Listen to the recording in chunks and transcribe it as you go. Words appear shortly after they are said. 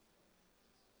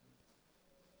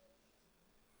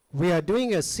We are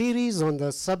doing a series on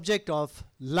the subject of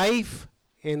life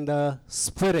in the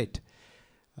Spirit.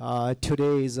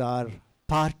 Today is our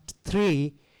part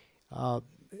 3.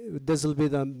 This will be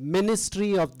the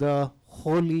ministry of the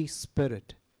Holy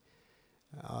Spirit.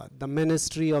 The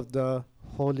ministry of the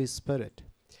Holy Spirit.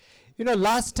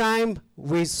 Last time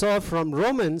we saw from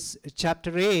Romans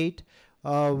chapter 8,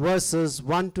 verses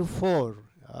 1 to 4.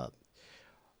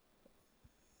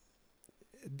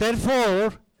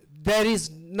 Therefore, there is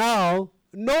now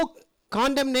no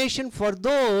condemnation for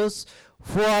those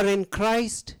who are in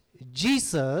Christ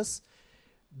Jesus,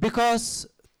 because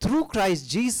through Christ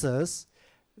Jesus,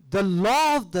 the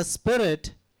law of the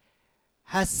Spirit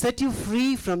has set you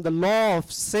free from the law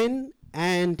of sin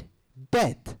and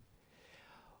death.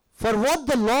 For what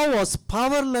the law was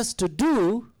powerless to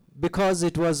do, because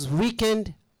it was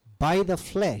weakened by the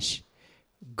flesh,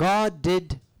 God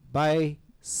did by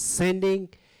sending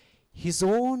His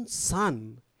own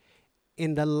Son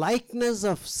in the likeness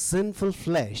of sinful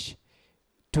flesh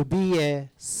to be a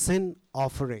sin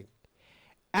offering.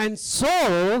 And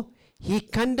so He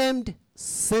condemned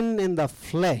sin in the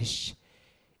flesh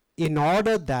in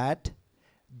order that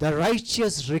the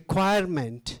righteous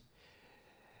requirement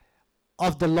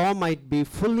of the law might be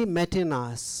fully met in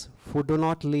us who do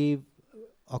not live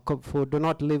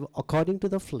according to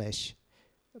the flesh,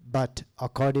 but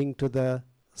according to the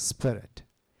Spirit.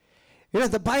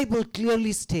 The Bible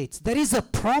clearly states there is a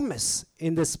promise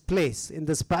in this place, in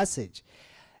this passage.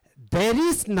 There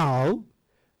is now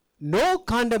no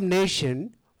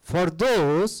condemnation for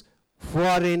those who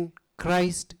are in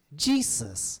Christ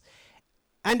Jesus.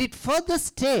 And it further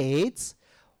states,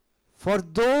 for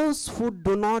those who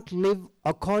do not live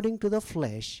according to the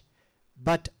flesh,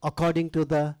 but according to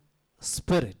the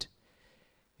Spirit.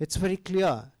 It's very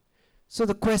clear. So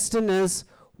the question is,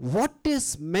 what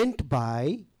is meant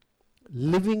by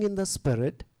living in the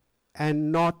Spirit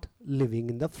and not living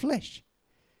in the flesh?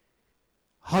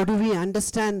 How do we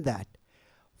understand that?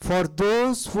 For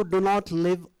those who do not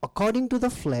live according to the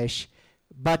flesh,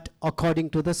 but according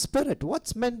to the Spirit.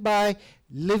 What's meant by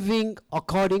living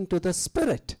according to the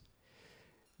Spirit?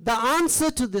 The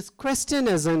answer to this question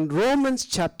is in Romans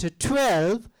chapter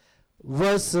 12,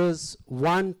 verses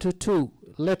 1 to 2.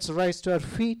 Let's rise to our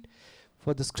feet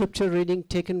for the scripture reading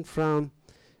taken from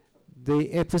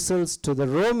the epistles to the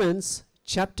Romans,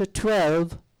 chapter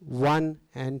 12, 1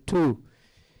 and 2.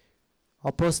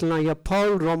 அப்போஸ்தலனாகிய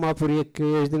பவுல் ரோமாபுரிக்கு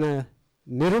எழுதின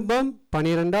நிருபம்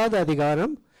 12வது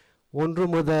அதிகாரம் 1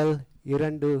 முதல்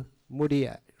 2 முடிய.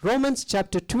 Romans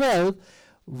chapter 12,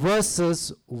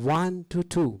 verses 1 to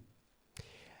 2.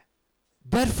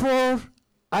 Therefore,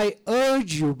 I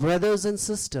urge you, brothers and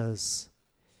sisters,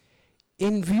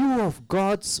 in view of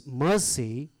God's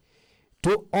mercy,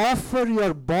 to offer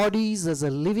your bodies as a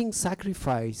living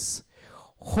sacrifice,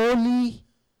 holy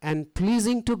and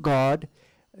pleasing to God.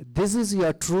 This is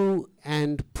your true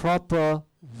and proper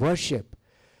worship.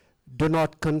 Do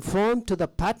not conform to the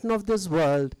pattern of this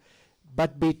world,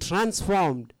 but be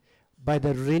transformed by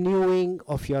the renewing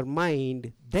of your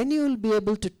mind. Then you will be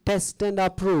able to test and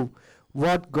approve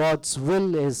what God's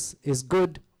will is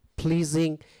good,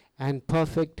 pleasing, and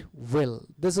perfect will.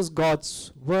 This is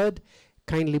God's word.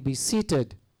 Kindly be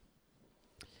seated.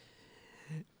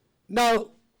 Now,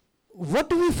 what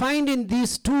do we find in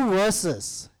these two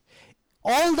verses?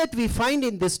 All that we find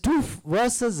in these two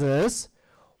verses is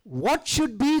what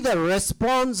should be the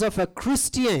response of a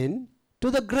Christian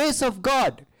to the grace of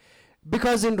God.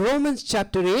 Because in Romans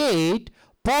chapter 8,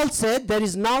 Paul said there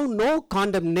is now no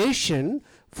condemnation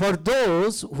for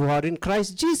those who are in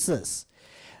Christ Jesus.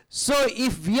 So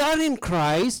if we are in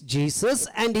Christ Jesus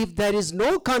and if there is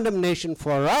no condemnation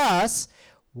for us,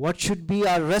 what should be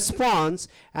our response?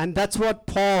 And that's what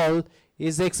Paul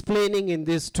is explaining in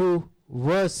these two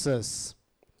verses.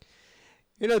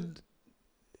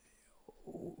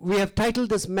 We have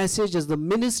titled this message as the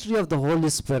ministry of the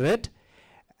Holy Spirit.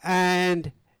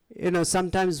 And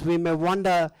sometimes we may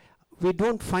wonder, we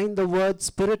don't find the word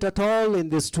Spirit at all in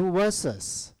these two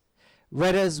verses.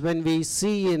 Whereas when we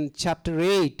see in chapter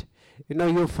 8,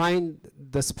 you find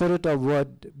the Spirit of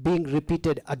word being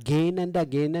repeated again and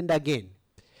again and again.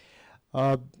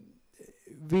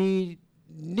 We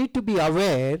need to be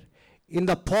aware in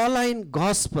the Pauline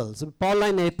Gospels,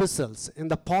 Pauline epistles, in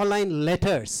the Pauline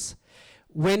letters,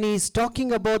 when he is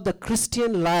talking about the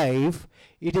Christian life,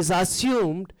 it is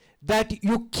assumed that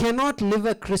you cannot live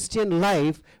a Christian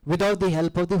life without the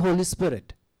help of the Holy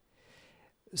Spirit.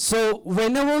 So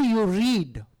whenever you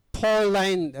read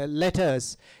Pauline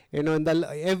letters, in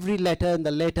every letter in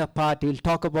the later part, he'll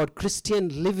talk about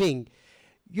Christian living.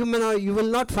 You will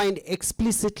not find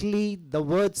explicitly the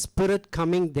word Spirit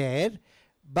coming there,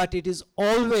 but it is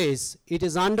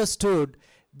understood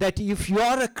that if you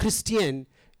are a Christian,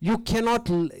 you cannot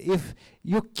live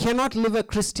a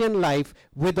Christian life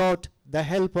without the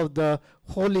help of the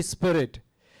Holy Spirit.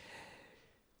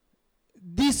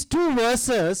 These two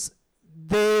verses,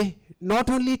 they not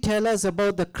only tell us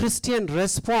about the Christian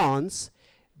response,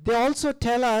 they also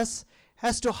tell us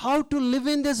as to how to live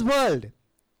in this world.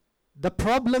 The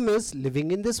problem is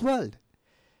living in this world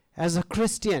as a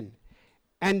Christian.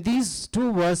 And these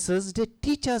two verses, they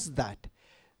teach us that.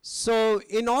 So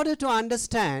in order to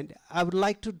understand, I would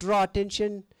like to draw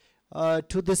attention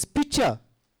to this picture.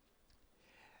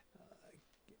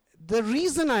 The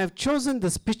reason I have chosen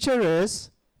this picture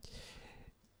is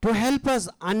to help us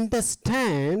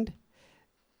understand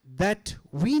that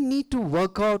we need to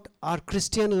work out our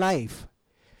Christian life.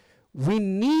 We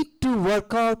need to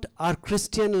work out our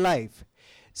Christian life.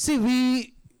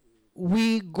 See,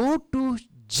 we go to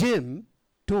gym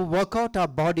to work out our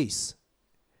bodies.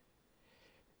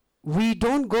 We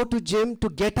don't go to gym to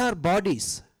get our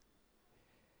bodies.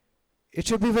 It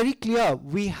should be very clear.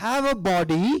 We have a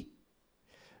body,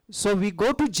 so we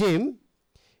go to gym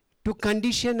to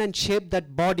condition and shape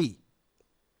that body.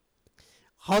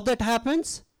 How that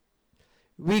happens?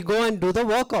 We go and do the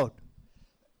workout.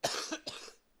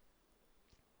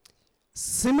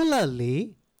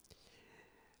 Similarly,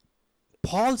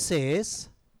 Paul says,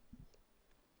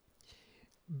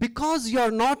 because you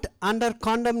are not under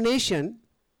condemnation,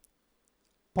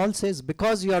 because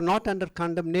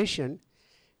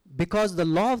the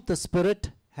law of the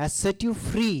Spirit has set you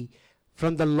free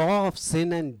from the law of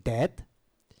sin and death,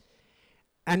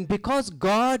 and because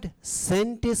God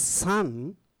sent His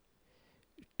Son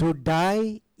to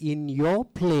die in your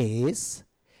place,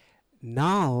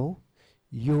 now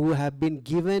you have been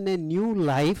given a new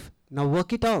life. Now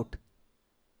work it out.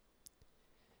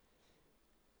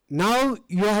 Now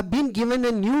you have been given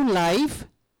a new life.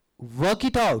 Work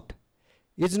it out.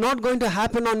 It's not going to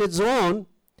happen on its own.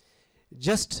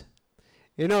 Just,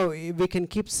 we can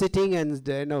keep sitting and,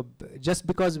 just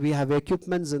because we have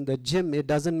equipments in the gym, it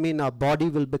doesn't mean our body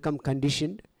will become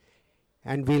conditioned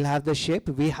and we'll have the shape.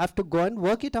 We have to go and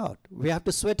work it out. We have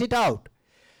to sweat it out.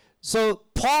 So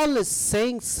Paul is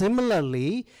saying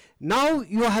similarly, now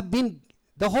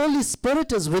the Holy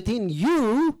Spirit is within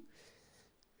you.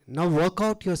 Now work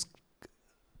out your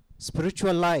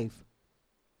spiritual life.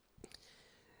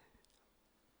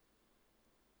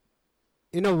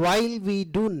 While we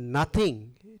do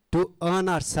nothing to earn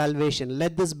our salvation,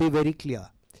 let this be very clear.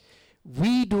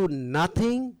 We do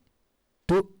nothing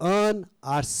to earn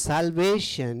our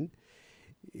salvation.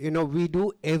 We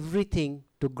do everything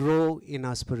to grow in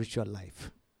our spiritual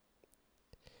life.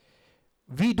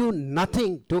 We do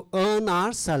nothing to earn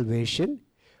our salvation.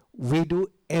 We do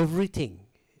everything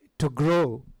to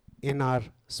grow in our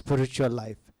spiritual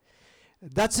life.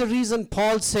 That's the reason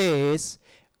Paul says,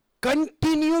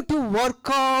 continue to work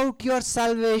out your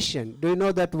salvation. Do you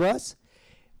know that verse?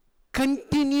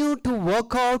 Continue to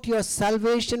work out your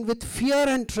salvation with fear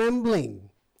and trembling.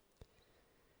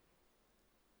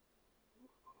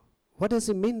 What does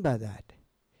he mean by that?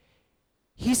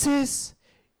 He says,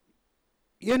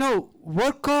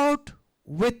 work out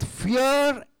with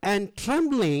fear and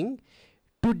trembling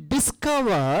to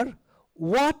discover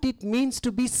what it means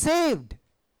to be saved.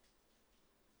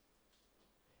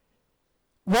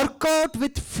 Work out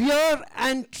with fear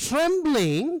and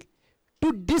trembling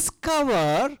to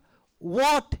discover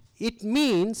what it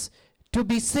means to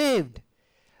be saved.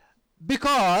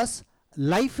 Because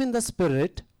life in the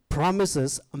Spirit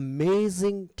promises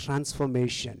amazing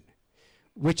transformation,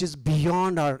 which is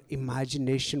beyond our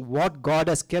imagination. What God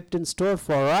has kept in store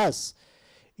for us,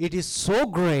 it is so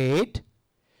great.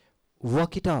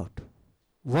 Work it out.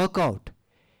 Work out.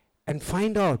 And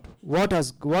find out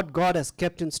what God has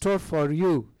kept in store for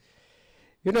you.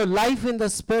 Life in the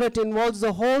Spirit involves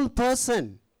the whole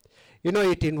person.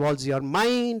 It involves your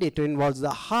mind, it involves the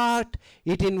heart,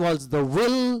 it involves the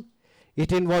will,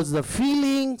 it involves the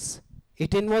feelings,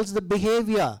 it involves the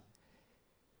behavior.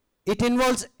 It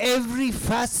involves every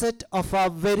facet of our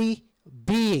very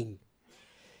being.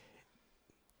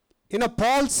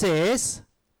 Paul says,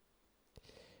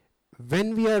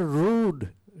 when we are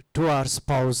rude to our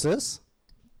spouses,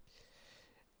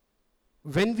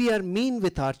 when we are mean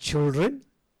with our children,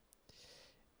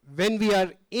 when we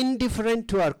are indifferent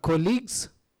to our colleagues,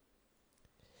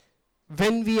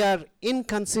 when we are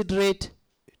inconsiderate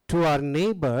to our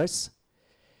neighbors,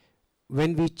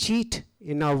 when we cheat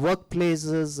in our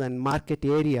workplaces and market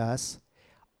areas,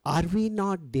 are we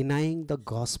not denying the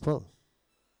gospel?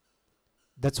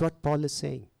 That's what Paul is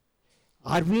saying.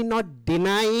 Are we not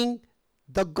denying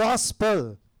the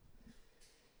gospel?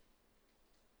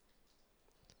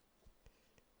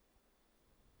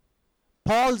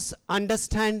 Paul's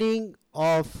understanding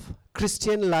of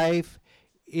Christian life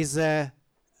is a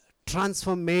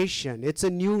transformation. It's a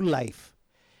new life.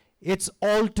 It's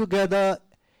altogether,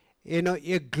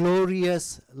 a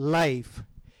glorious life.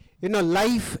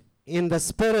 Life in the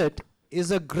Spirit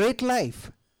is a great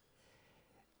life.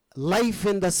 Life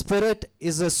in the Spirit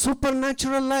is a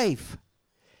supernatural life.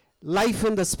 Life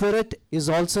in the Spirit is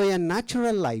also a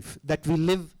natural life that we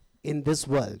live in this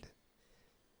world.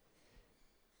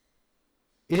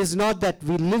 It is not that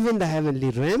we live in the heavenly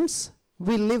realms.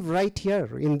 We live right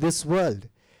here in this world.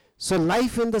 So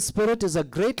life in the Spirit is a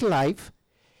great life,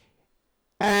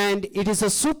 and it is a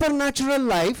supernatural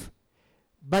life,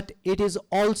 but it is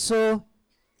also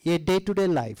a day-to-day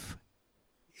life,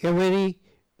 a very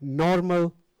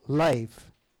normal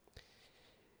life.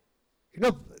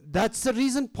 That's the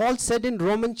reason Paul said in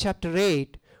Romans chapter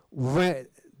 8,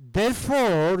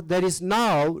 therefore there is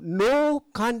now no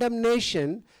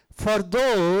condemnation for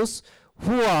those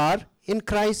who are in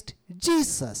Christ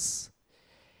Jesus.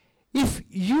 If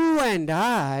you and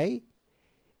I,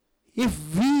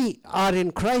 if we are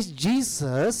in Christ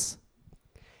Jesus,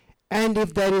 and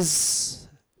if there is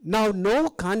now no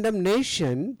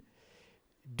condemnation,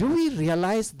 do we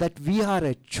realize that we are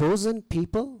a chosen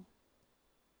people?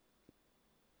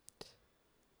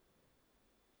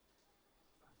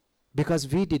 Because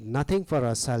we did nothing for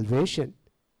our salvation.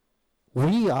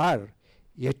 We are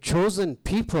a chosen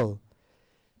people,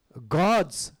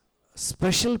 God's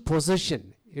special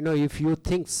possession. If you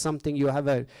think something, you have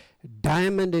a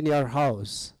diamond in your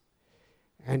house,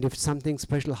 and if something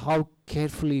special, how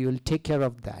carefully you will take care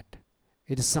of that.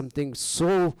 It is something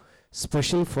so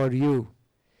special for you.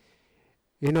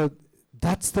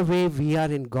 That's the way we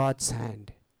are in God's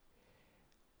hand.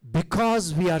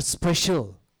 Because we are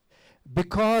special,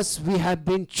 because we have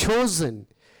been chosen,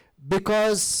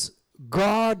 because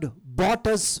God bought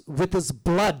us with His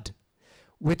blood,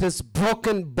 with His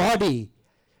broken body,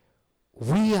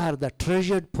 we are the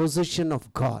treasured possession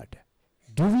of God.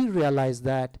 Do we realize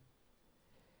that?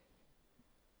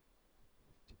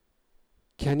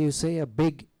 Can you say a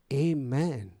big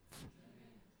amen?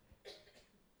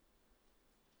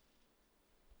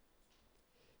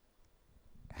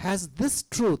 Has this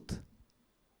truth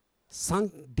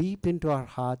sunk deep into our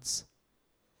hearts?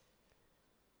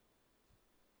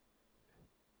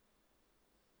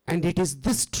 And it is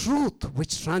this truth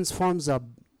which transforms our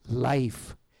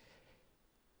life.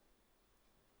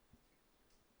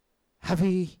 Have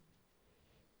we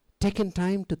taken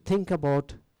time to think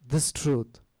about this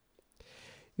truth?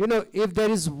 If there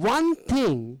is one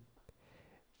thing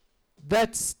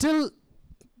that still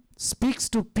speaks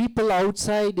to people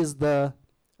outside, is the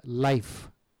life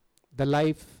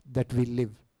that we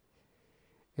live.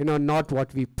 Not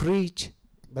what we preach,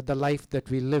 but the life that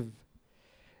we live.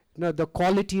 The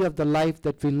quality of the life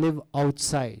that we live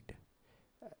outside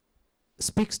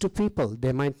speaks to people.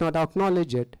 They might not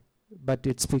acknowledge it, but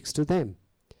it speaks to them.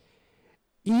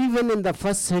 Even in the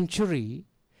first century,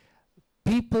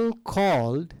 people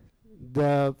called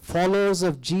the followers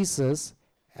of Jesus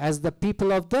as the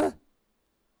people of the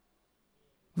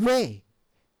way.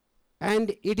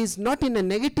 And it is not in a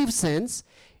negative sense,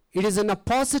 it is in a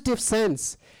positive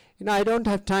sense. I don't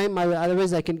have time,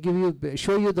 otherwise I can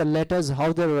show you the letters,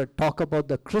 how they talk about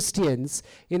the Christians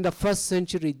in the first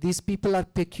century. These people are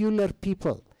peculiar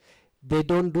people. They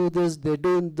don't do this, they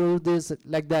don't do this,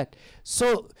 like that.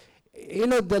 So,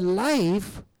 the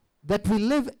life that we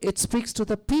live, it speaks to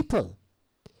the people.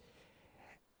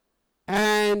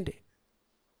 And,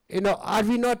 are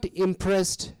we not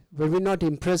impressed? Were we not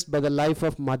impressed by the life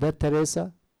of Mother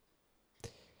Teresa?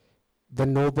 The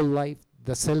noble life,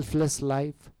 the selfless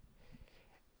life.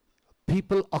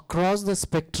 People across the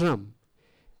spectrum,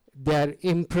 they are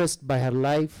impressed by her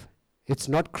life. It's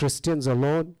not Christians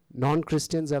alone.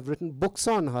 Non-Christians have written books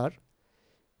on her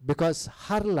because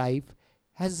her life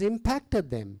has impacted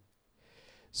them.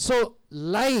 So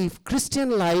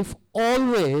Christian life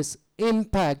always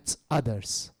impacts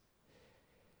others.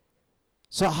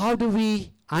 So how do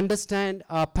we understand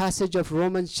our passage of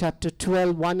Romans chapter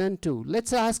 12, 1 and 2?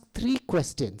 Let's ask 3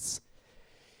 questions.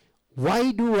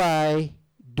 Why do I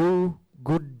do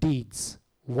good deeds?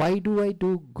 Why do I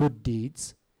do good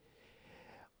deeds?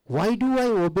 Why do I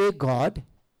obey God?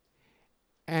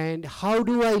 And how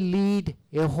do I lead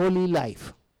a holy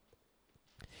life?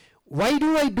 Why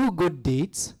do I do good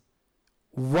deeds?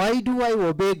 Why do I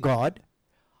obey God?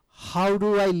 How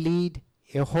do I lead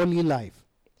a holy life?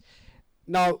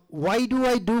 Now, why do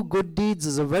I do good deeds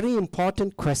is a very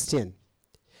important question.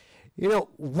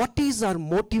 What is our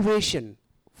motivation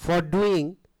for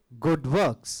doing good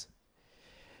works?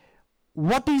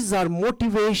 What is our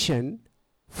motivation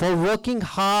for working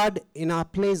hard in our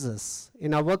places,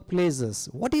 in our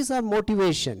workplaces? What is our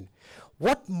motivation?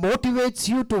 What motivates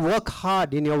you to work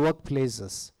hard in your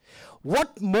workplaces?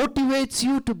 What motivates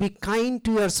you to be kind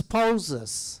to your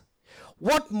spouses?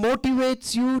 What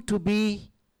motivates you to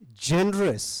be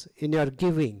generous in your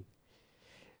giving?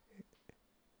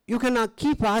 You can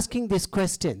keep asking these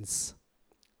questions.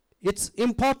 It's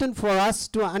important for us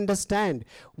to understand,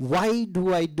 why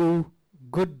do I do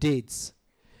good deeds?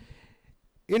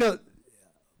 You know,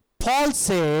 Paul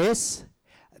says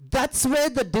that's where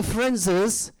the difference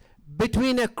is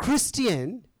between a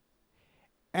Christian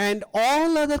and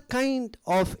all other kind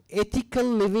of ethical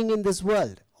living in this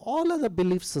world, all other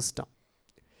belief system.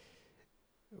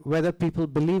 Whether people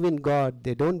believe in God,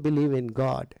 they don't believe in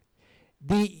God.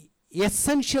 The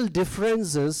essential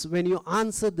difference is when you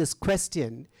answer this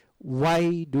question,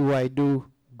 why do I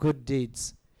do good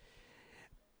deeds?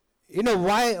 You know,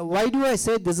 why do I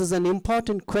say this is an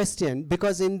important question?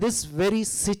 Because in this very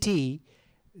city,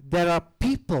 there are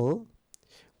people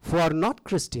who are not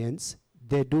Christians.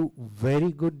 They do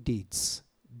very good deeds.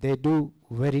 They do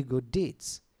very good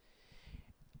deeds.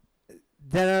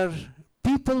 There are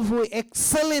people who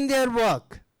excel in their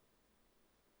work.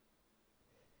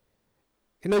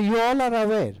 You know, you all are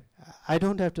aware. I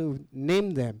don't have to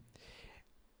name them.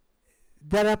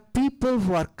 There are people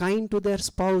who are kind to their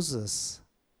spouses,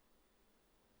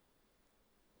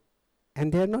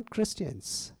 and they are not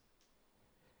Christians.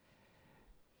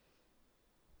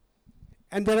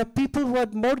 And there are people who are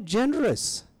more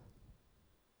generous.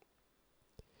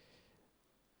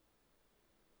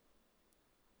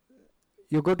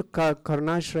 You go to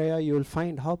Karnashraya, you will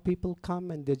find how people come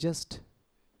and they just,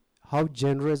 how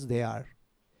generous they are.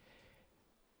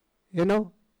 You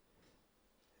know,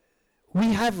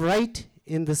 we have right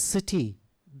in the city,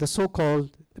 the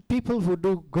so-called people who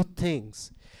do good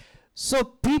things. So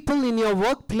people in your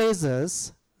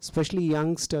workplaces, especially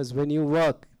youngsters, when you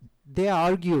work, they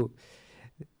argue,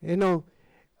 you know,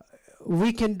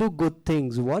 we can do good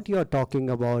things. What you're talking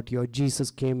about, your Jesus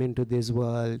came into this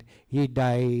world, he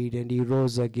died and he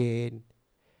rose again.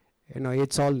 You know,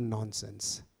 it's all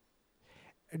nonsense.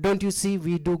 Don't you see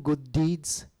we do good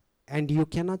deeds? And you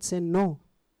cannot say no,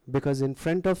 because in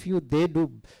front of you they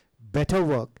do better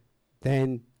work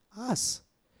than us.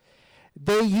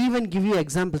 They even give you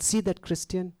examples. See that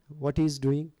Christian, what he's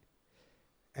doing?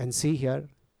 And see here.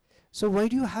 So why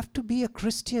do you have to be a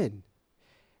Christian?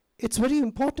 It's very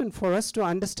important for us to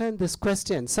understand this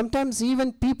question. Sometimes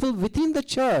even people within the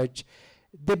church,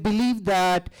 they believe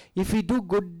that if we do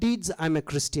good deeds, I'm a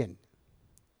Christian.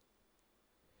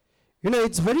 You know,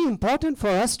 it's very important for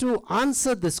us to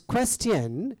answer this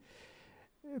question,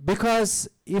 because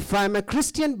if I'm a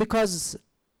Christian because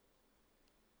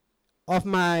of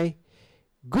my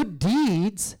good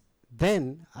deeds,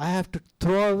 then I have to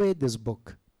throw away this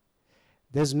book.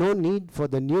 There's no need for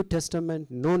the New Testament,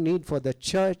 no need for the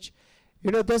church. You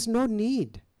know, there's no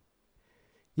need.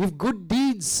 If good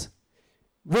deeds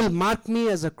will mark me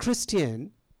as a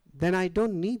Christian, then I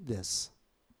don't need this.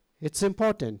 It's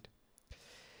important.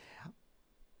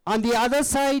 On the other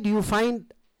side, you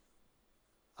find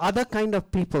other kind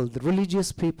of people, the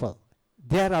religious people.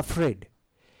 They are afraid.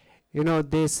 You know,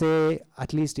 they say,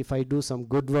 at least if I do some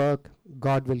good work,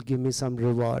 God will give me some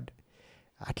reward.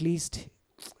 At least,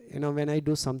 you know, when I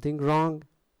do something wrong,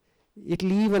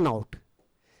 it'll even out.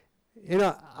 You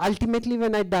know, ultimately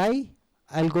when I die,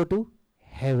 I'll go to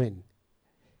heaven.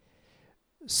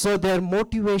 So their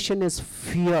motivation is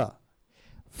fear.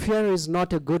 Fear is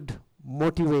not a good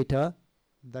motivator.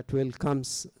 That will come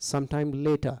sometime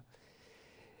later.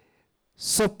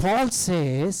 So Paul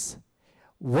says,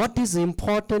 what is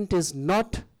important is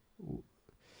not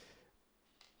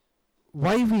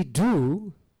why we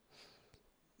do,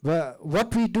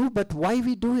 what we do, but why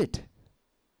we do it.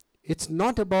 It's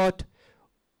not about,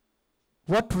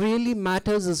 what really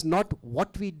matters is not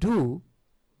what we do,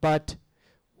 but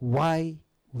why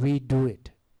we do it.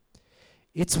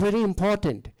 It's very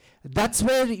important. That's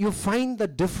where you find the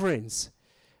difference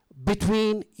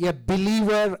between a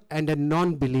believer and a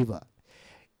non-believer.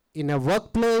 In a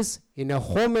workplace, in a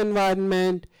home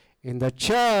environment, in the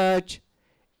church,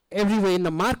 everywhere in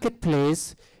the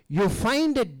marketplace, you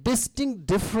find a distinct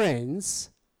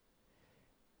difference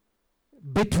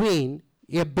between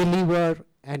a believer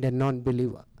and a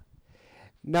non-believer.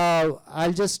 Now,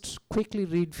 I'll just quickly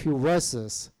read few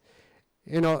verses.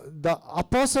 You know, the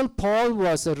Apostle Paul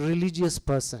was a religious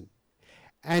person.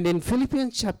 And in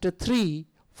Philippians chapter 3,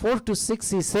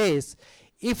 4-6, he says,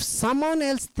 if someone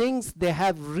else thinks they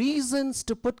have reasons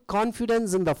to put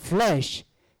confidence in the flesh,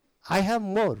 I have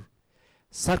more.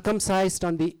 Circumcised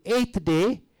on the 8th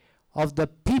day, of the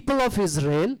people of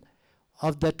Israel,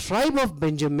 of the tribe of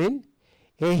Benjamin,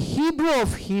 a Hebrew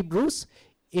of Hebrews,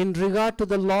 in regard to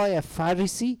the law, a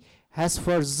Pharisee, as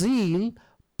for zeal,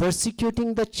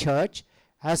 persecuting the church,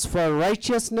 as for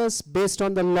righteousness based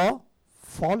on the law,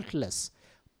 faultless.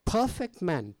 Perfect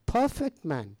man, perfect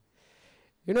man.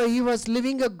 He was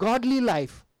living a godly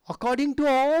life according to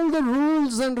all the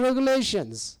rules and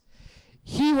regulations.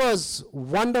 He was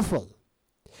wonderful.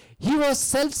 He was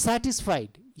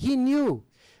self-satisfied. He knew,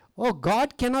 oh,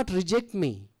 God cannot reject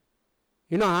me.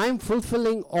 I'm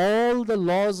fulfilling all the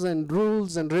laws and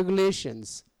rules and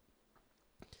regulations.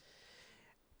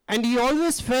 And he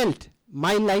always felt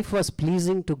my life was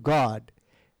pleasing to God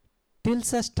till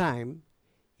such time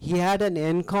he had an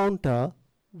encounter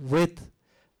with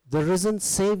the risen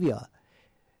Savior.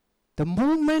 The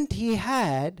moment he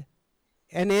had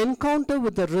an encounter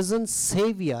with the risen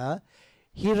Savior,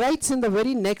 he writes in the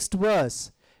very next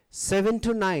verse, 7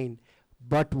 to 9,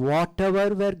 but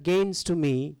whatever were gains to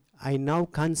me, I now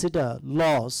consider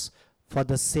loss for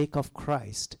the sake of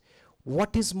Christ.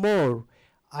 What is more,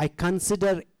 I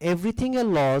consider everything a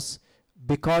loss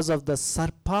because of the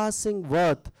surpassing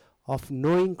worth of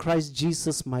knowing Christ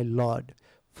Jesus my Lord,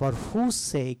 for whose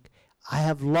sake I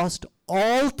have lost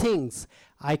all things.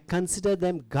 I consider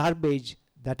them garbage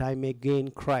that I may gain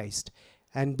Christ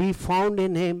and be found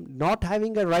in him, not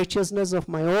having a righteousness of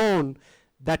my own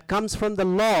that comes from the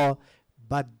law,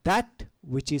 but that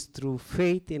which is through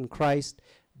faith in Christ,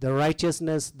 the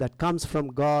righteousness that comes from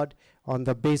God on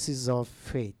the basis of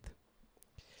faith.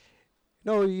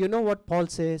 You know what Paul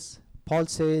says? Paul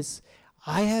says,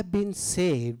 I have been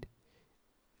saved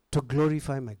to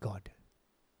glorify my God.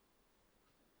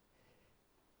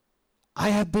 I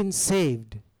have been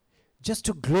saved just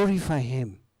to glorify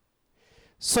him.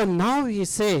 So now he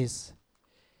says,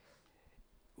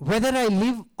 whether I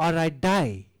live or I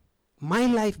die, my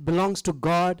life belongs to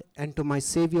God and to my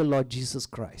Savior, Lord Jesus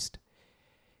Christ.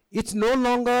 It's no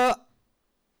longer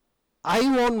I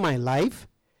own my life,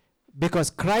 because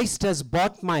Christ has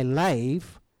bought my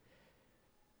life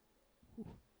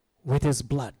with his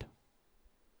blood.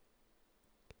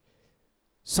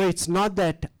 So it's not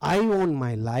that I own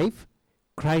my life,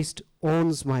 Christ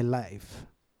owns my life.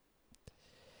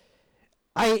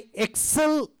 I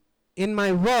excel in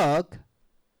my work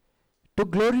to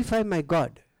glorify my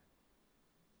God.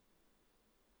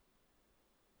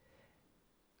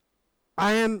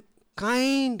 I am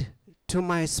kind to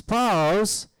my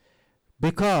spouse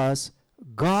because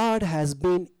God has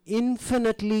been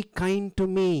infinitely kind to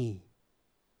me.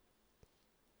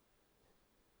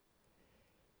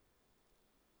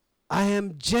 I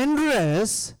am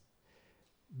generous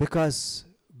because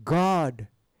God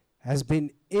has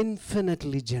been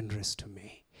infinitely generous to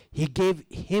me. He gave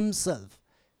himself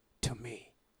to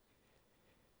me.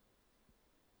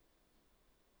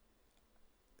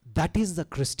 That is the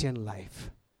Christian life.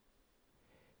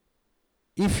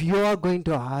 If you are going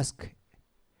to ask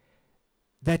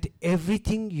that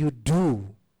everything you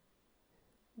do,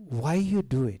 why you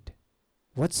do it?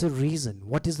 What's the reason?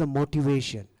 What is the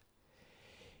motivation?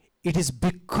 It is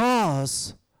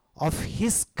because of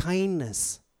his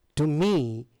kindness to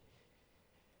me.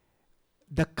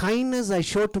 The kindness I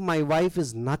show to my wife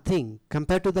is nothing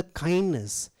compared to the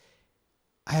kindness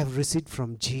I have received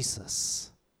from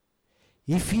Jesus.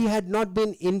 If he had not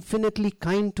been infinitely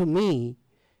kind to me,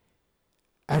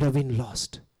 I'd have been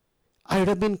lost. I would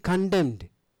have been condemned.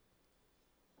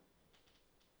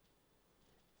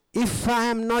 If I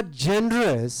am not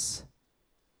generous,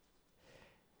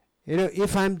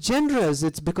 if I'm generous,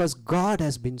 it's because God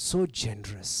has been so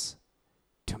generous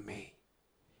to me.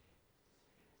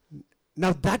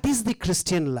 Now that is the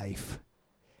Christian life.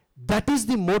 That is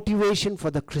the motivation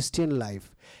for the Christian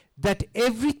life. That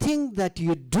everything that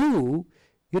you do,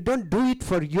 you don't do it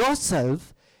for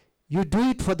yourself, you do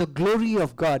it for the glory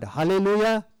of God.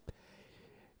 Hallelujah.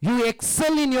 You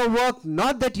excel in your work,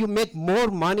 not that you make more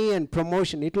money and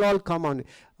promotion. It will all come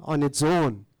on its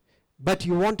own. But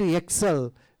you want to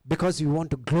excel because you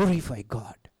want to glorify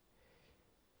God.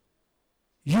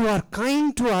 You are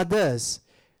kind to others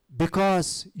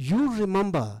because you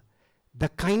remember the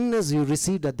kindness you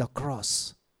received at the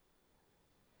cross.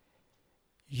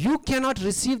 You cannot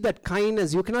receive that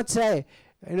kindness. You cannot say,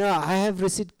 I have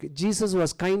received, Jesus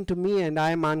was kind to me and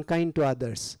I am unkind to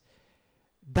others.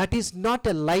 That is not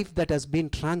a life that has been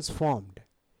transformed.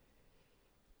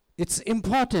 It's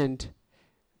important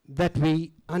that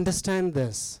we understand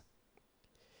this.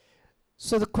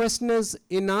 So the question is,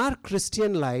 in our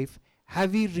Christian life,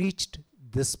 have we reached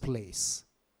this place?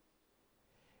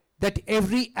 That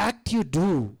every act you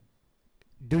do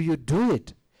you do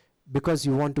it because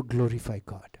you want to glorify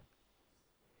God?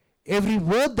 Every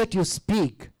word that you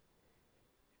speak,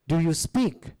 do you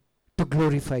speak to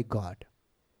glorify God?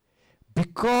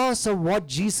 Because of what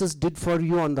Jesus did for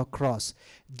you on the cross.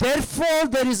 Therefore,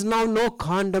 there is now no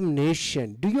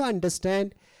condemnation. Do you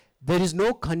understand? There is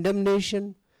no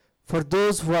condemnation for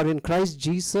those who are in Christ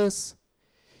Jesus.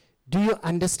 Do you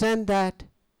understand that?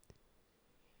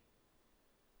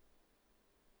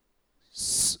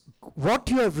 What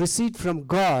you have received from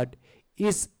God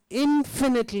is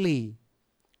infinitely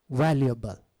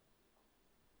valuable.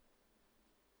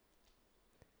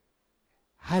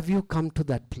 Have you come to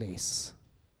that place?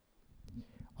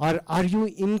 Or are you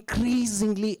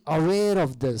increasingly aware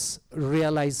of this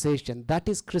realization? That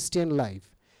is Christian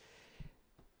life.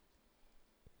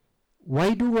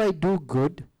 Why do I do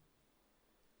good?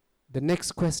 The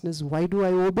next question is, why do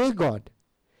I obey God?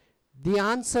 The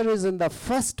answer is in the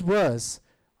first verse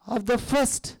of the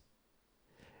first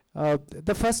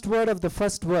word of the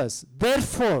first verse.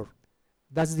 Therefore,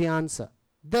 that's the answer.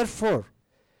 Therefore.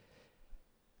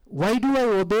 Why do I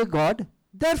obey God?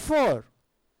 Therefore.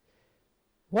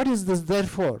 What is this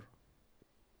therefore?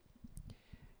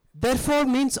 Therefore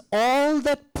means all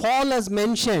that Paul has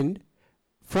mentioned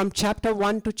from chapter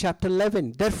 1 to chapter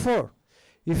 11. Therefore,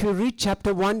 if you read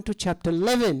chapter 1 to chapter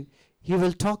 11, he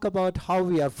will talk about how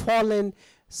we are fallen,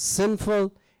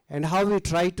 sinful, and how we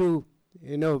try to,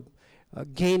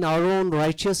 gain our own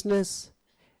righteousness,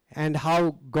 and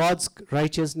how God's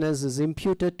righteousness is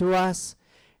imputed to us,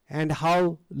 and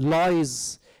how law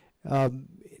is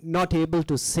not able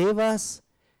to save us,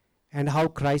 and how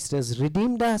Christ has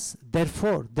redeemed us.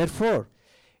 Therefore,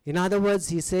 in other words,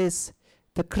 he says,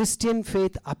 the Christian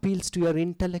faith appeals to your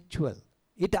intellectual.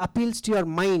 It appeals to your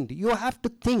mind. You have to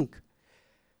think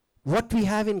what we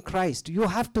have in Christ. You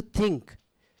have to think.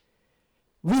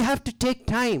 We have to take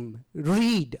time,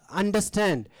 read,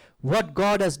 understand what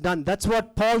God has done. That's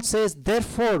what Paul says.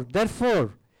 Therefore,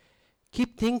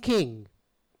 keep thinking.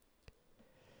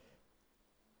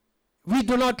 We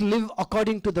do not live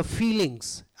according to the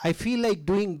feelings. I feel like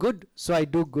doing good, so I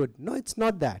do good. No, it's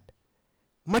not that.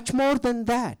 Much more than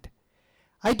that.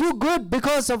 I do good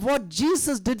because of what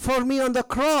Jesus did for me on the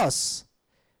cross.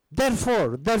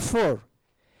 Therefore,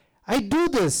 I do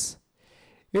this.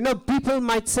 People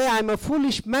might say I'm a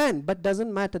foolish man, but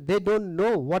doesn't matter. They don't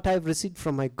know what I've received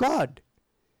from my God.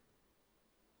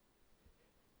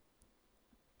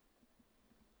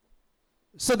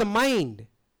 So the mind,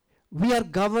 we are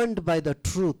governed by the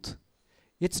truth.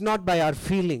 It's not by our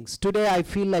feelings. Today I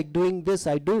feel like doing this,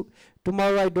 I do.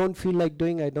 Tomorrow I don't feel like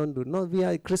doing, I don't do. No,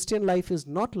 Christian life is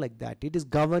not like that. It is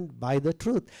governed by the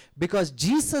truth. Because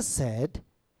Jesus said,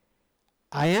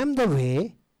 I am the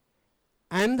way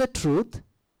and the truth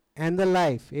and the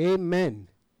life. Amen.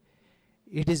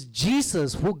 It is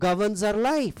Jesus who governs our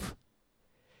life.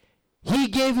 He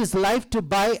gave his life to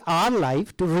buy our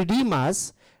life, to redeem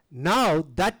us. Now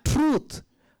that truth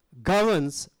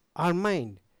governs our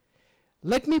mind.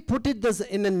 Let me put it this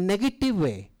in a negative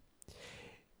way.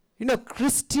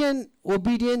 Christian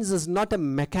obedience is not a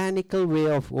mechanical way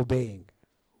of obeying.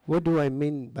 What do I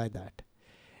mean by that?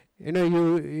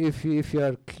 If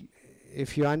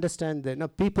you understand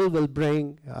that, people will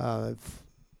bring,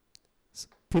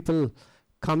 people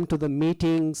come to the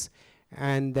meetings,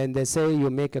 and then they say,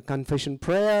 you make a confession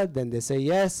prayer, then they say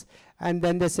yes, and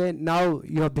then they say, now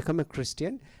you have become a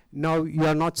Christian. Now you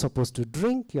are not supposed to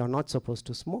drink, you are not supposed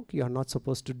to smoke, you are not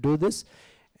supposed to do this,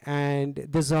 and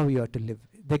this is how you have to live.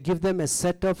 They give them a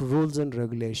set of rules and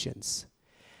regulations.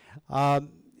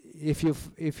 If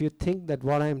you think that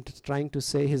what I'm trying to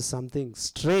say is something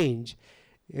strange,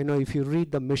 if you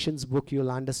read the missions book,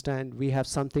 you'll understand we have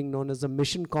something known as a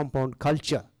mission compound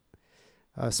culture,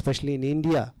 especially in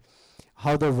India.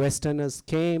 How the Westerners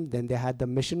came, then they had the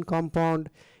mission compound,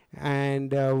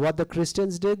 and what the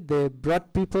Christians did, they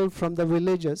brought people from the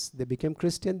villages, they became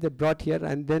Christian, they brought here,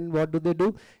 and then what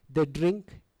do? They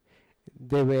drink,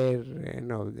 they wear,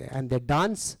 and they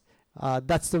dance.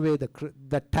 That's the way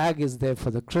the tag is there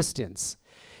for the Christians.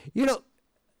 You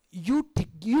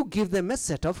give them a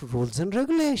set of rules and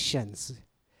regulations,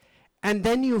 and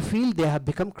then you feel they have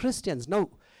become Christians. Now,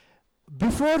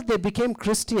 before they became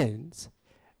Christians,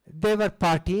 they were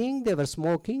partying, they were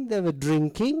smoking, they were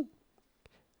drinking.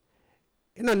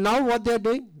 Now what they are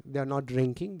doing? They are not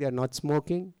drinking, they are not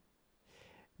smoking.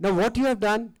 Now what you have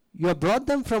done, you have brought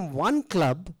them from one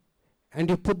club and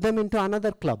you put them into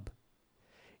another club.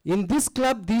 In this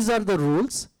club, these are the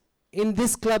rules. In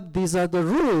this club, these are the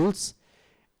rules.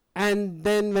 And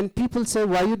then when people say,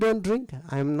 why you don't drink?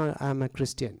 I'm a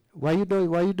Christian. Why you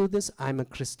do this? I'm a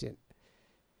Christian.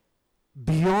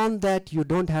 Beyond that, you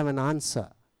don't have an answer.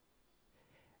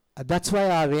 That's why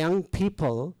our young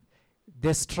people,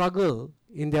 they struggle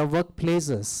in their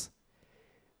workplaces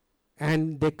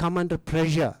and they come under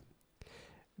pressure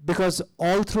because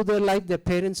all through their life their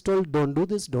parents told, don't do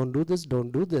this, don't do this,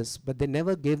 don't do this, but they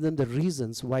never gave them the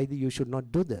reasons why you should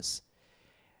not do this.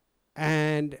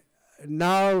 And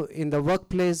now in the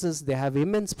workplaces they have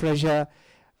immense pressure.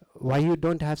 Why you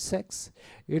don't have sex?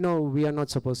 We are not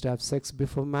supposed to have sex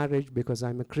before marriage because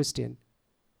I'm a Christian.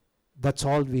 That's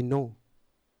all we know.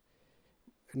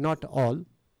 Not all.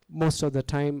 Most of the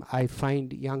time I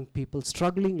find young people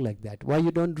struggling like that. Why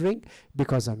you don't drink?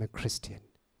 Because I'm a Christian.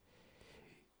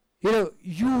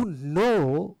 You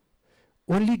know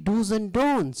only do's and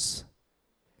don'ts.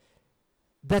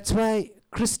 That's why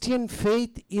Christian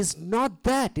faith is not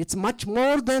that. It's much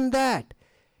more than that.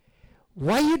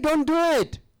 Why you don't do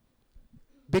it?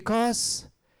 Because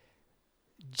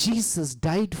Jesus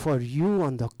died for you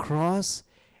on the cross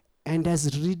and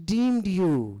has redeemed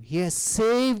you. He has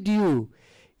saved you.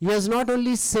 He has not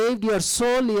only saved your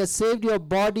soul, He has saved your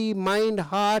body, mind,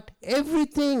 heart,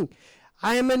 everything.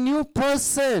 I am a new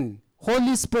person.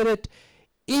 Holy Spirit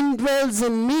indwells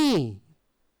in me.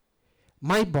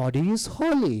 My body is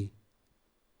holy.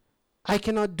 I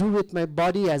cannot do with my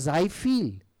body as I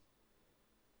feel.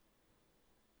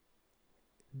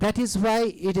 That is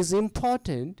why it is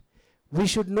important. We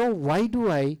should know, why do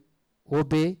I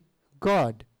obey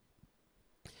God?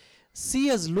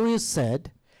 C.S. Lewis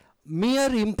said, mere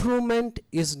improvement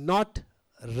is not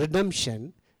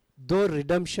redemption, though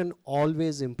redemption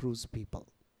always improves people.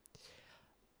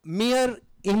 Mere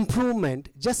improvement,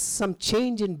 just some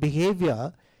change in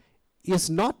behavior, is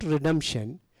not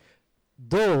redemption,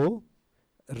 though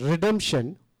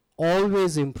redemption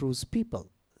always improves people.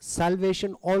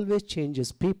 Salvation always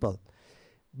changes people,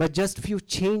 but just few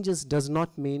changes does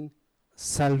not mean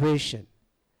salvation.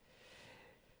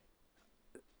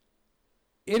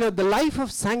 The life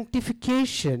of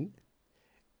sanctification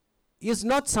is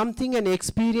not something, an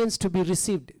experience to be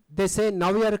received. They say,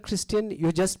 now you are a Christian,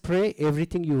 you just pray,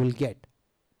 everything you will get.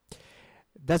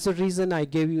 That's the reason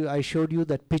I showed you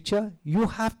that picture. You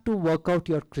have to work out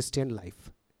your Christian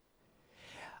life.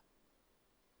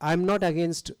 I'm not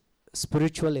against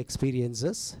spiritual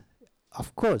experiences.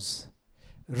 Of course,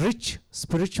 rich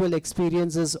spiritual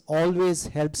experiences always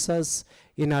helps us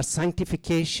in our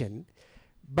sanctification.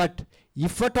 But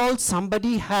if at all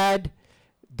somebody had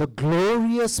the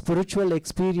glorious spiritual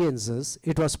experiences,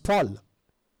 it was Paul.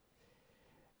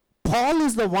 Paul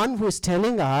is the one who is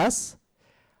telling us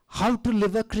how to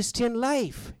live a Christian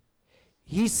life.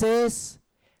 He says,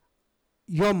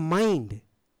 your mind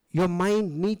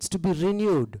needs to be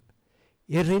renewed.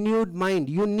 A renewed mind.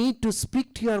 You need to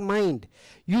speak to your mind.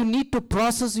 You need to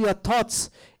process your thoughts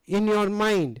in your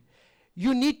mind.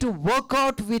 You need to work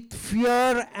out with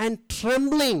fear and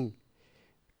trembling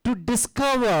to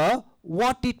discover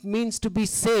what it means to be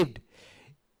saved.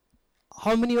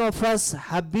 How many of us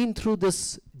have been through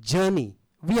this journey?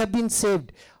 We have been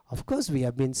saved. Of course we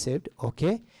have been saved.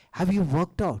 Okay. Have you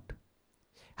worked out?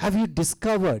 Have you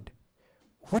discovered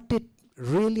what it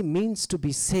really means to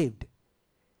be saved?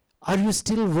 Are you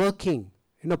still working?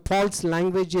 Paul's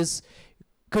language is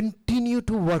continue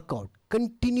to work out.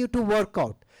 Continue to work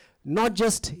out. Not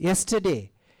just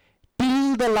yesterday.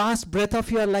 Till the last breath of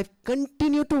your life,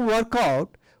 continue to work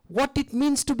out what it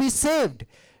means to be saved.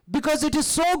 Because it is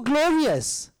so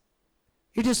glorious.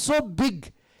 It is so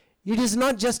big. It is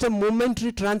not just a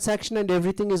momentary transaction and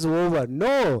everything is over.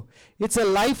 No, it's a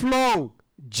lifelong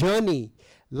journey,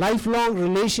 lifelong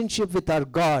relationship with our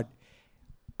God.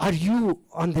 Are you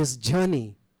on this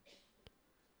journey?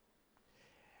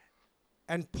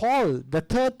 And Paul, the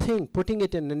third thing, putting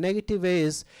it in a negative way,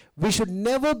 is we should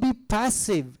never be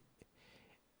passive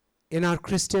in our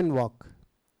Christian walk.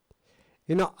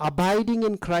 Abiding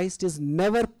in Christ is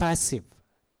never passive.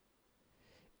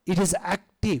 It is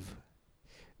active.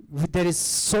 There is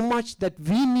so much that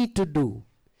we need to do.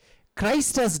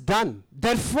 Christ has done.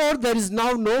 Therefore, there is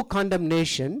now no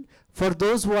condemnation for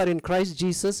those who are in Christ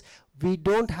Jesus. We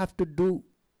don't have to do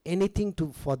anything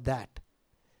for that.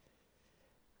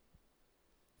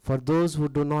 For those who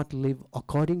do not live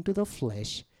according to the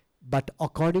flesh, but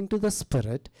according to the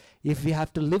Spirit, if we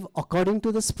have to live according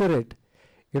to the Spirit,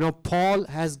 Paul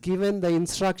has given the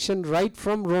instruction right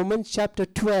from Romans chapter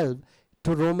 12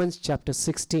 to Romans chapter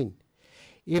 16.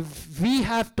 If we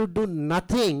have to do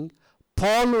nothing,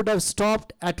 Paul would have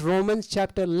stopped at Romans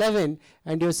chapter 11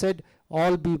 and you said,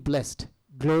 all be blessed,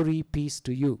 glory, peace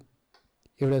to you.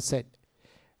 He would have said.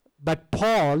 But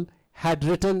Paul had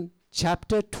written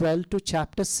chapter 12 to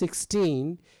chapter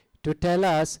 16 to tell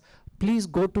us, please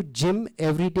go to gym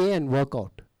every day and work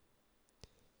out.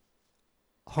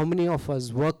 How many of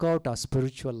us work out our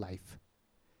spiritual life?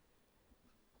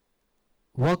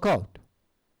 Work out.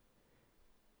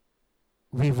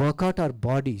 We work out our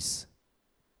bodies.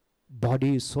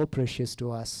 Body is so precious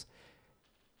to us,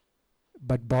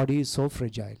 but body is so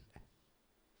fragile.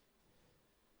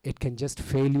 It can just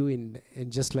fail you in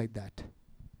just like that.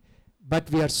 But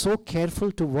we are so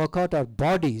careful to work out our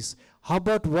bodies. How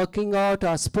about working out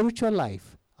our spiritual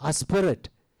life, our spirit?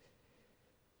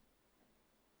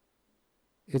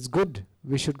 It's good.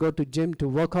 We should go to gym to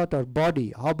work out our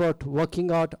body. How about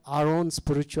working out our own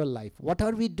spiritual life? What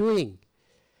are we doing?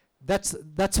 That's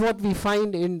what we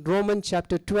find in Romans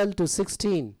chapter 12 to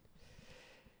 16.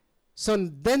 So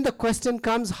then the question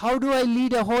comes, how do I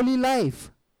lead a holy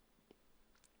life?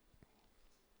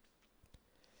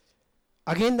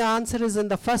 Again, the answer is in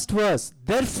the first verse.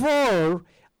 Therefore,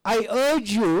 I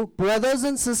urge you, brothers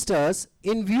and sisters,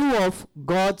 in view of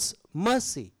God's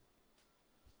mercy.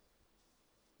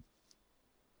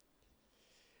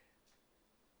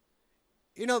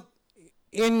 You know,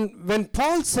 when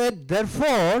Paul said,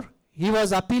 therefore, he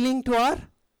was appealing to our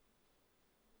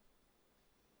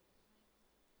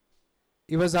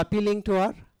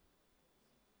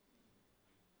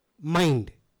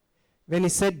mind. When he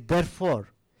said, therefore,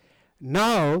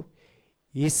 now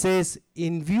he says,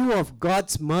 in view of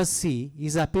God's mercy,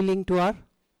 he's appealing to our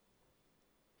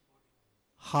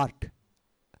heart.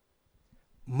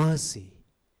 Mercy.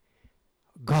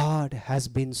 God has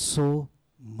been so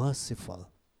merciful.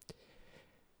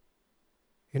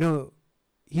 You know,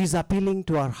 he's appealing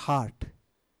to our heart.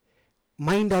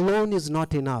 Mind alone is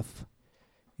not enough.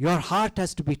 Your heart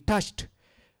has to be touched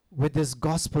with this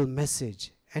gospel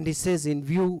message. And he says, in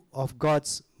view of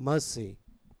God's mercy.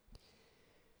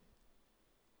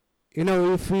 You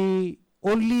know, if we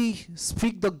only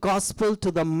speak the gospel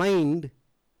to the mind,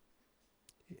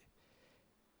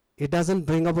 it doesn't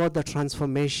bring about the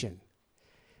transformation.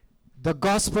 The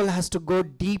gospel has to go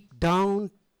deep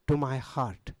down to my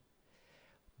heart.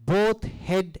 Both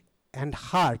head and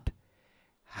heart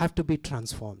have to be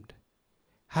transformed,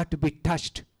 have to be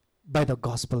touched by the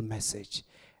gospel message.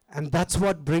 And that's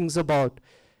what brings about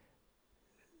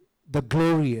the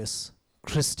glorious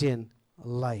Christian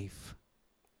life.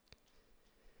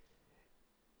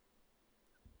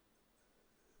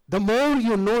 The more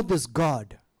you know this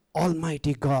God,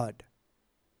 Almighty God,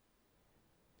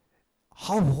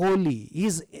 how holy,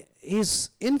 He's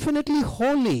infinitely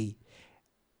holy,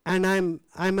 and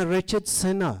I'm a wretched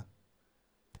sinner,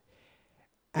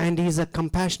 and He's a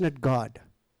compassionate God,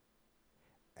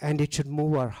 and it should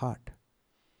move our heart.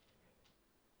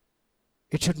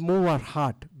 It should move our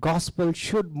heart. Gospel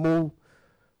should move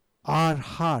our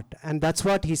heart, and that's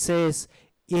what he says,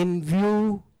 in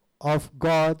view of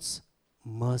God's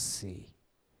mercy.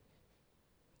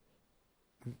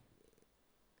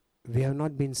 We have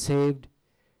not been saved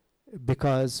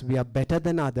because we are better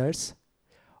than others,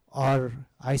 or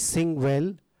I sing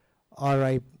well, or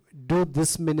I do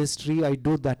this ministry, I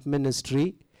do that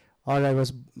ministry, or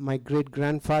my great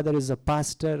grandfather is a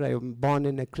pastor, I am born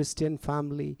in a Christian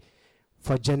family.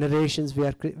 For generations we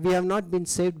have not been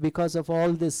saved because of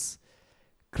all these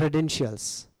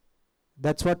credentials.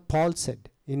 That's what Paul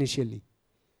said initially.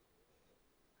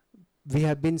 We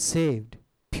have been saved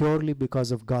purely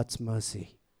because of God's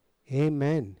mercy.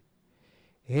 Amen.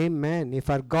 Amen. If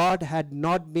our God had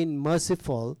not been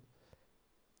merciful,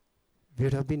 we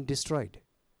would have been destroyed.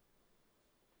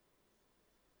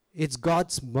 It's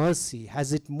God's mercy.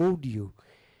 Has it moved you?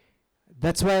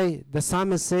 That's why the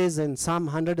psalmist says in Psalm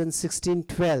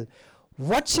 116:12,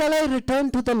 what shall I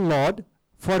return to the Lord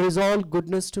for his all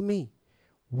goodness to me?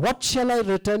 What shall I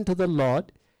return to the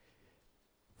Lord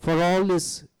for all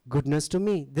his goodness to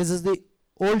me? This is the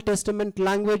Old Testament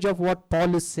language of what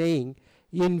Paul is saying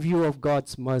in view of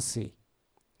God's mercy.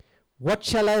 What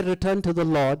shall I return to the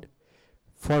Lord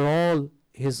for all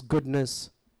his goodness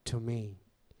to me?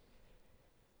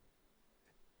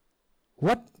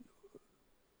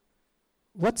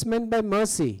 What's meant by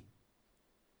mercy?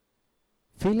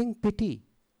 Feeling pity.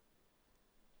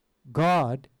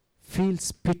 God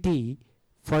feels pity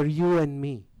for you and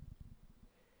me.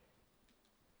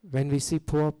 When we see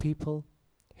poor people,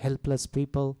 helpless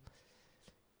people,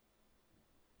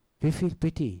 we feel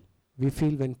pity. We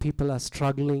feel when people are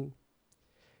struggling.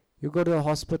 You go to a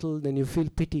hospital, then you feel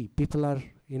pity. People are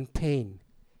in pain.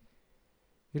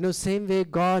 You know, same way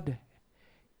God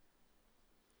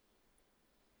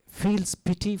feels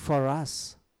pity for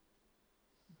us.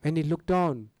 When he looked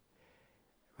down,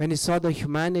 when he saw the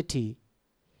humanity,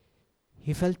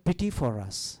 he felt pity for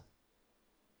us.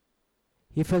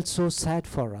 He felt so sad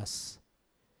for us.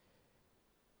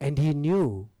 And he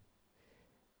knew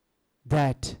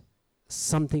that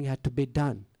something had to be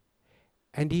done.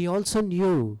 And he also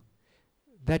knew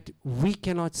that we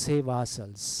cannot save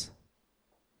ourselves.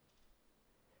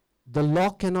 The law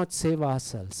cannot save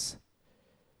ourselves.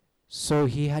 So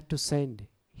he had to send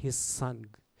his son.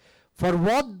 For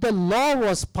what the law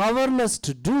was powerless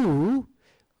to do,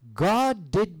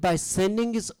 God did by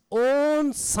sending his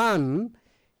own son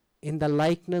in the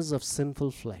likeness of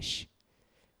sinful flesh.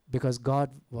 Because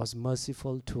God was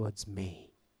merciful towards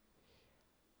me.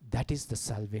 That is the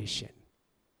salvation.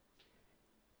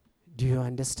 Do you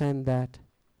understand that?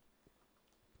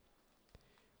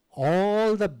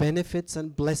 All the benefits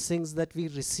and blessings that we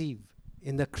receive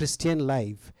in the Christian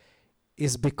life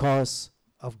is because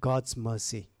of God's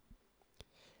mercy.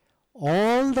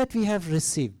 All that we have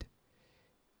received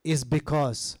is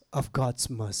because of God's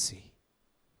mercy.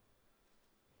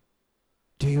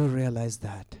 Do you realize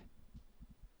that?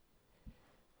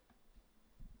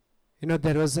 You know,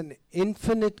 there was an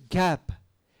infinite gap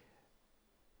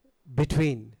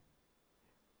between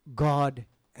God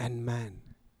and man.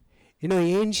 You know,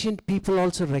 ancient people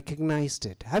also recognized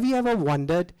it. Have you ever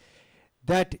wondered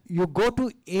that you go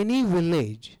to any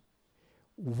village,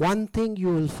 one thing you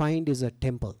will find is a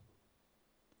temple?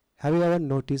 Have you ever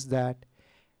noticed that?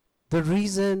 The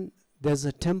reason there's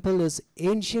a temple is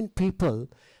ancient people,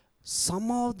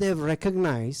 somehow they've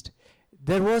recognized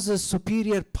there was a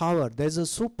superior power, there's a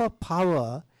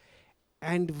superpower,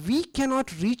 and we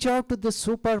cannot reach out to the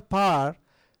superpower,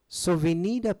 so we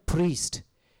need a priest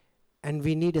and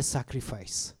we need a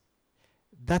sacrifice.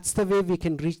 That's the way we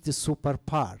can reach the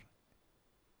superpower.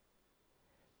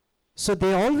 So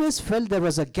they always felt there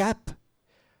was a gap,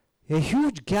 a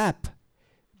huge gap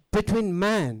between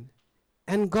man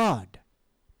and God.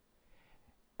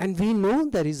 And we know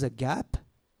there is a gap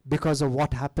because of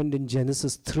what happened in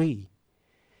Genesis 3.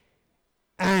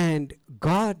 And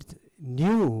God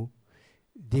knew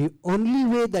the only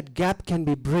way that gap can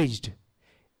be bridged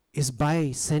is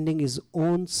by sending his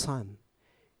own son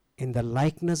in the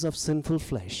likeness of sinful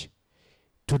flesh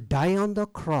to die on the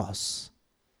cross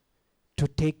to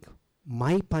take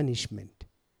my punishment.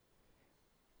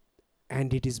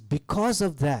 And it is because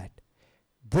of that,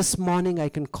 this morning I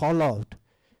can call out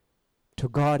to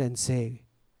God and say,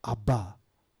 Abba,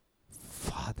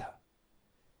 Father.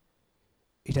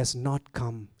 It has not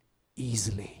come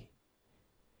easily.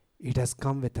 It has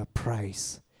come with a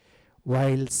price.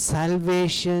 While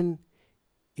salvation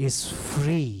is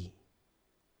free,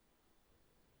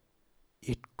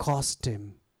 it cost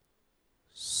him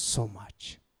so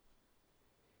much.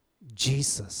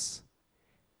 Jesus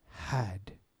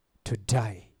had to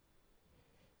die.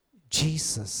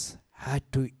 Jesus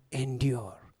had to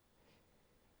endure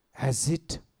as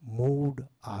it moved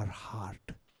our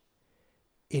heart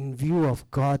in view of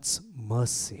God's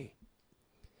mercy.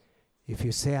 If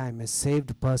you say, I'm a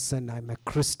saved person, I'm a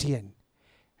Christian,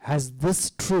 has this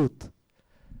truth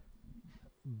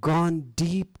gone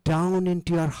deep down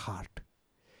into your heart?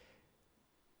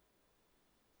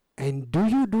 And do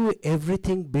you do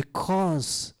everything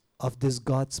because of this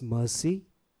God's mercy?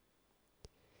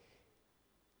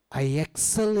 I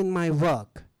excel in my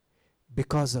work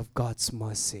because of God's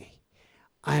mercy.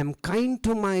 I am kind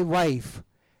to my wife,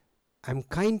 I'm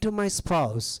kind to my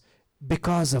spouse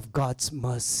because of God's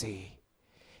mercy.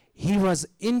 He was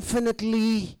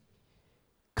infinitely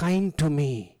kind to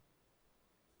me.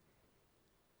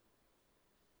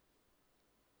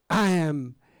 I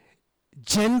am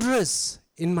generous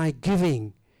in my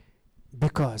giving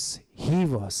because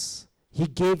he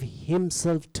gave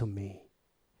himself to me.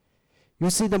 You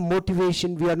see the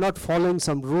motivation, we are not following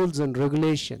some rules and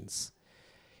regulations.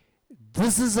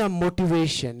 This is our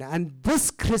motivation, and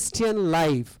this Christian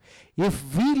life,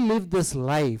 if we live this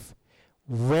life,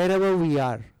 wherever we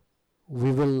are,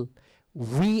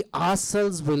 we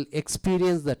ourselves will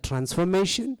experience the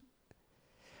transformation.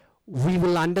 We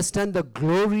will understand the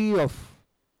glory of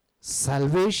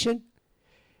salvation.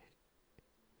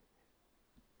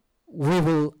 We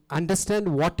will understand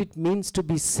what it means to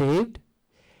be saved.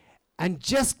 And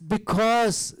just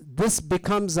because this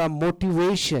becomes our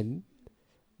motivation,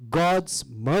 God's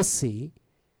mercy,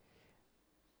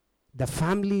 the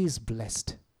family is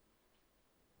blessed.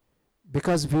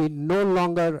 Because we no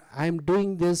longer, I'm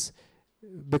doing this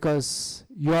because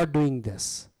you're doing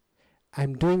this.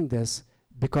 I'm doing this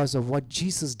because of what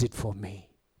Jesus did for me.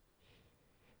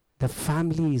 The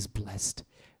family is blessed.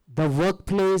 The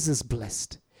workplace is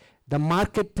blessed. The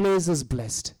marketplace is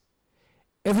blessed.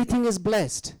 Everything is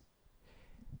blessed.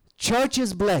 Church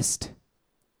is blessed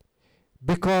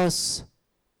because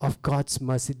of God's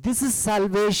mercy. This is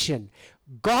salvation.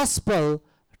 Gospel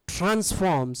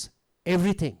transforms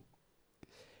everything.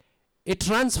 It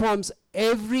transforms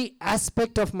every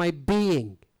aspect of my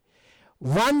being.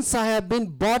 Once I have been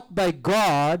bought by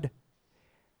God,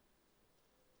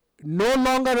 no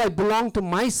longer I belong to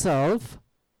myself.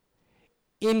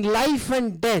 In life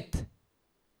and death,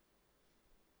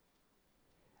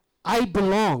 I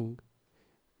belong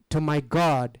to my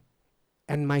God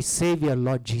and my Savior,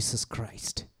 Lord Jesus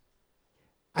Christ.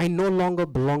 I no longer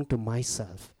belong to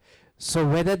myself. So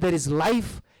whether there is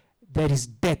life, there is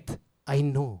death, I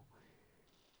know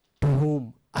to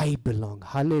whom I belong.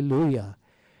 Hallelujah.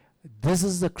 This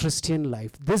is the Christian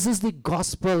life. This is the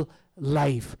gospel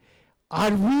life.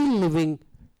 Are we living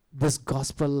this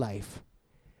gospel life?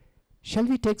 Shall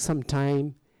we take some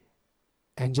time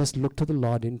and just look to the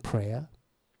Lord in prayer?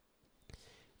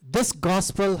 This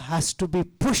gospel has to be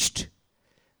pushed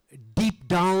deep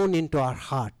down into our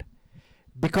heart,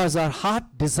 because our heart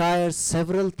desires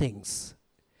several things.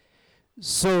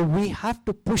 So we have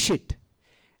to push it.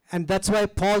 And that's why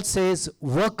Paul says,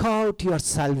 work out your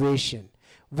salvation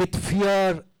with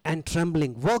fear and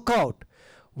trembling. Work out.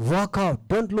 Work out.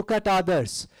 Don't look at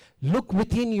others. Look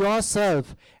within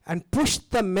yourself and push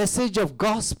the message of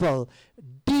gospel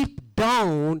deep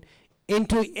down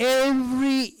into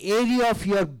every area of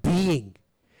your being.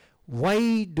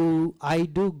 Why do I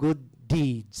do good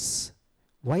deeds?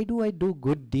 Why do I do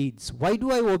good deeds? Why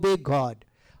do I obey God?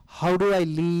 How do I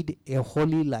lead a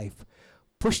holy life?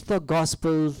 Push the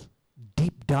gospel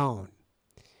deep down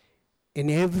in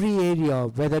every area,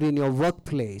 whether in your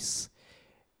workplace,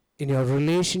 in your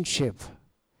relationship,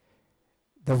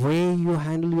 the way you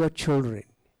handle your children,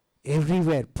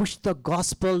 everywhere. Push the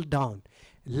gospel down.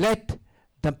 Let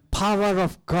the power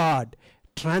of God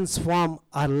transform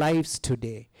our lives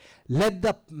today. Let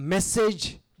the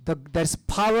message, there's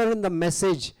power in the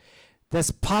message,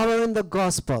 there's power in the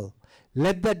gospel.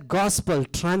 Let that gospel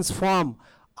transform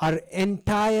our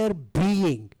entire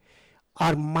being,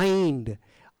 our mind,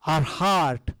 our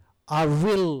heart, our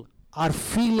will, our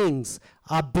feelings,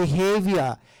 our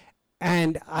behavior.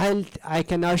 And I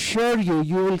can assure you,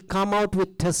 you will come out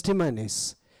with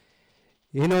testimonies.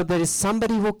 You know, there is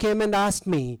somebody who came and asked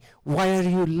me, why are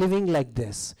you living like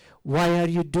this? Why are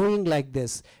you doing like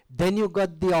this? Then you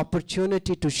got the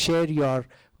opportunity to share your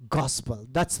gospel.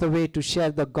 That's the way to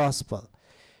share the gospel.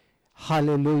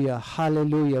 Hallelujah,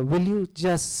 hallelujah. Will you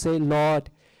just say, Lord,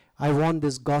 I want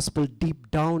this gospel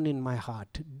deep down in my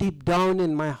heart, deep down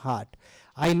in my heart.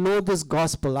 I know this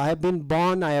gospel. I have been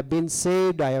born, I have been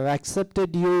saved, I have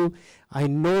accepted you. I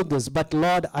know this, but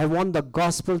Lord, I want the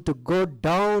gospel to go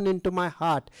down into my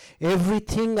heart.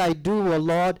 Everything I do, oh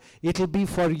Lord, it will be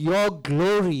for your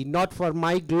glory, not for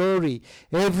my glory.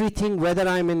 Everything, whether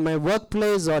I'm in my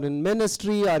workplace or in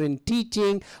ministry or in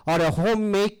teaching or a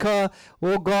homemaker,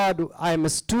 oh God, I'm a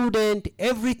student,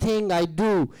 everything I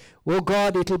do, oh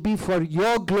God, it will be for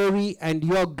your glory and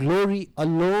your glory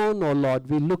alone, oh Lord.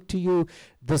 We look to you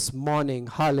this morning.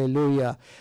 Hallelujah.